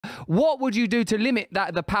What would you do to limit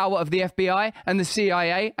the power of the FBI and the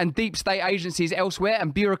CIA and deep state agencies elsewhere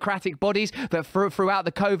and bureaucratic bodies that throughout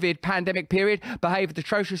the COVID pandemic period behaved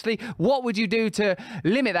atrociously? What would you do to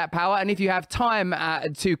limit that power? And if you have time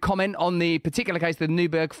to comment on the particular case, the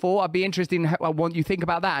Nuremberg 4, I'd be interested in what you think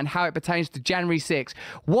about that and how it pertains to January 6th.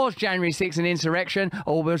 Was January 6th an insurrection,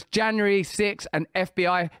 or was January 6th an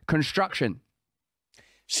FBI construction?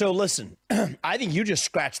 So listen, I think you just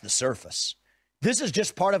scratched the surface. This is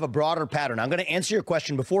just part of a broader pattern. I'm going to answer your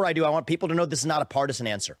question. Before I do, I want people to know this is not a partisan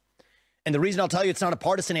answer. And the reason I'll tell you it's not a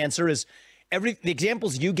partisan answer is the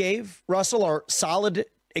examples you gave, Russell, are solid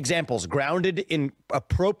examples grounded in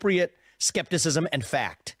appropriate skepticism and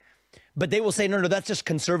fact. But they will say, no, that's just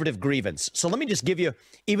conservative grievance. So let me just give you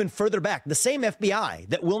even further back. The same FBI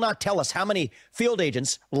that will not tell us how many field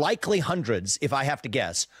agents, likely hundreds, if I have to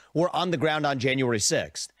guess, were on the ground on January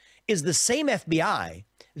 6th, is the same FBI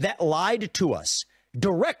that lied to us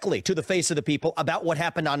directly to the face of the people about what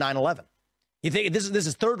happened on 9/11. You think this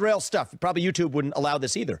is third rail stuff. Probably YouTube wouldn't allow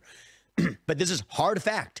this either. But this is hard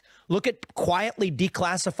fact. Look at quietly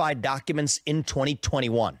declassified documents in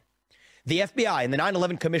 2021. The FBI and the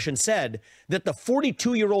 9/11 Commission said that the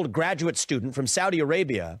 42-year-old graduate student from Saudi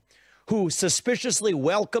Arabia who suspiciously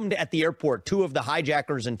welcomed at the airport two of the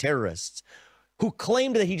hijackers and terrorists, who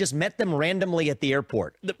claimed that he just met them randomly at the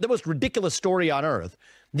airport, the most ridiculous story on earth,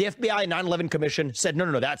 the FBI 9/11 Commission said,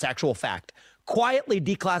 no, that's actual fact. Quietly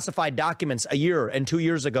declassified documents a year and 2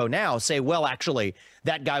 years ago now say, well, actually,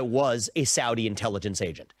 that guy was a Saudi intelligence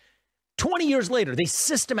agent. 20 years later, they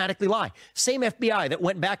systematically lie. Same FBI that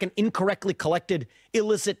went back and incorrectly collected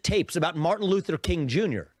illicit tapes about Martin Luther King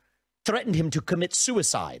Jr., threatened him to commit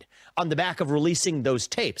suicide on the back of releasing those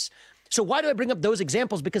tapes. So why do I bring up those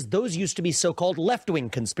examples? Because those used to be so-called left-wing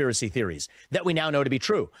conspiracy theories that we now know to be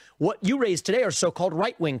true. What you raised today are so-called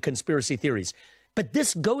right-wing conspiracy theories. But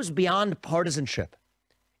this goes beyond partisanship.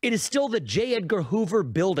 It is still the J.Edgar Hoover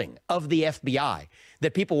building of the FBI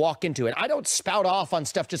that people walk into. And I don't spout off on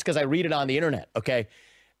stuff just because I read it on the internet, okay?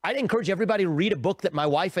 I'd encourage everybody to read a book that my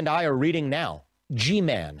wife and I are reading now.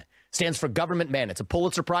 G-Man stands for Government Man. It's a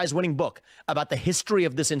Pulitzer Prize-winning book about the history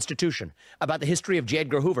of this institution, about the history of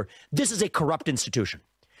J.Edgar Hoover. This is a corrupt institution.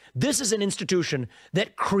 This is an institution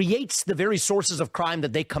that creates the very sources of crime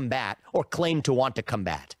that they combat or claim to want to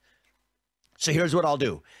combat. So here's what I'll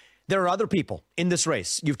do. There are other people in this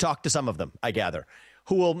race, you've talked to some of them, I gather,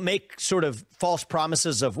 who will make sort of false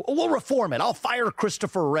promises of, we'll reform it, I'll fire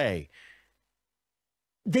Christopher Wray.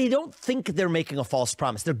 They don't think they're making a false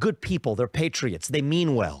promise. They're good people. They're patriots. They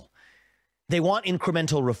mean well. They want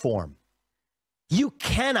incremental reform. You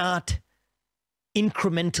cannot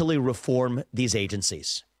incrementally reform these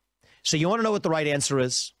agencies. So you want to know what the right answer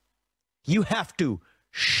is? You have to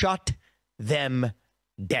shut them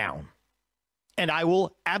down. And I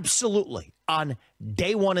will absolutely, on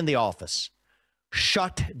day one in the office,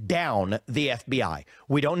 shut down the FBI.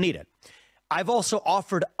 We don't need it. I've also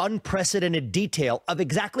offered unprecedented detail of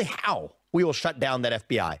exactly how we will shut down that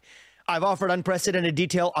FBI. I've offered unprecedented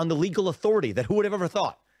detail on the legal authority that who would have ever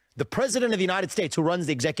thought the president of the United States, who runs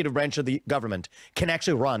the executive branch of the government, can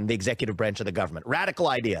actually run the executive branch of the government. Radical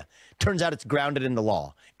idea. Turns out it's grounded in the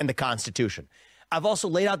law and the Constitution. I've also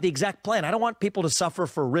laid out the exact plan. I don't want people to suffer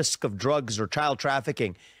for risk of drugs or child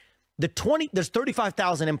trafficking. There's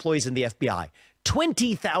 35,000 employees in the FBI.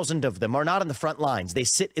 20,000 of them are not on the front lines. They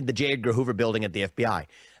sit in the J. Edgar Hoover building at the FBI.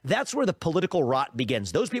 That's where the political rot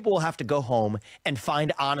begins. Those people will have to go home and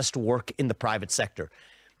find honest work in the private sector.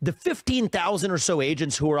 The 15,000 or so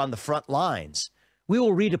agents who are on the front lines, we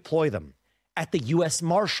will redeploy them at the U.S.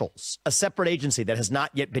 Marshals, a separate agency that has not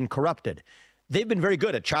yet been corrupted. They've been very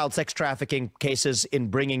good at child sex trafficking cases in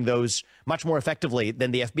bringing those much more effectively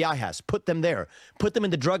than the FBI has. Put them there. Put them in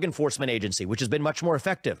the Drug Enforcement Agency, which has been much more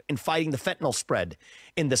effective in fighting the fentanyl spread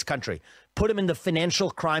in this country. Put them in the Financial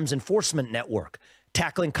Crimes Enforcement Network,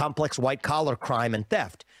 tackling complex white-collar crime and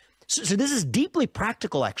theft. So this is deeply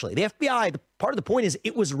practical, actually. The FBI, part of the point is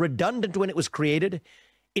it was redundant when it was created.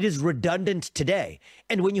 It is redundant today.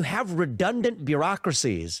 And when you have redundant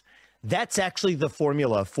bureaucracies, that's actually the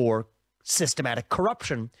formula for systematic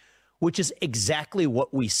corruption, which is exactly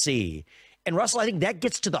what we see. And Russell, I think that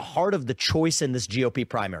gets to the heart of the choice in this GOP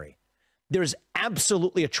primary. There's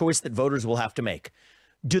absolutely a choice that voters will have to make.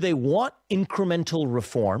 Do they want incremental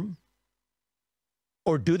reform,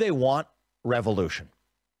 or do they want revolution?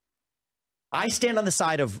 I stand on the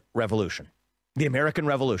side of revolution, the American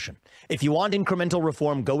Revolution. If you want incremental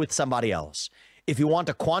reform, go with somebody else. If you want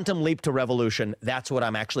a quantum leap to revolution, that's what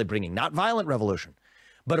I'm actually bringing. Not violent revolution,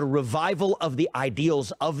 but a revival of the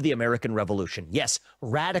ideals of the American Revolution. Yes,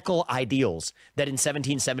 radical ideals that in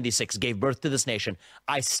 1776 gave birth to this nation.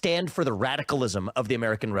 I stand for the radicalism of the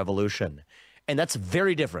American Revolution. And that's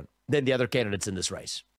very different than the other candidates in this race.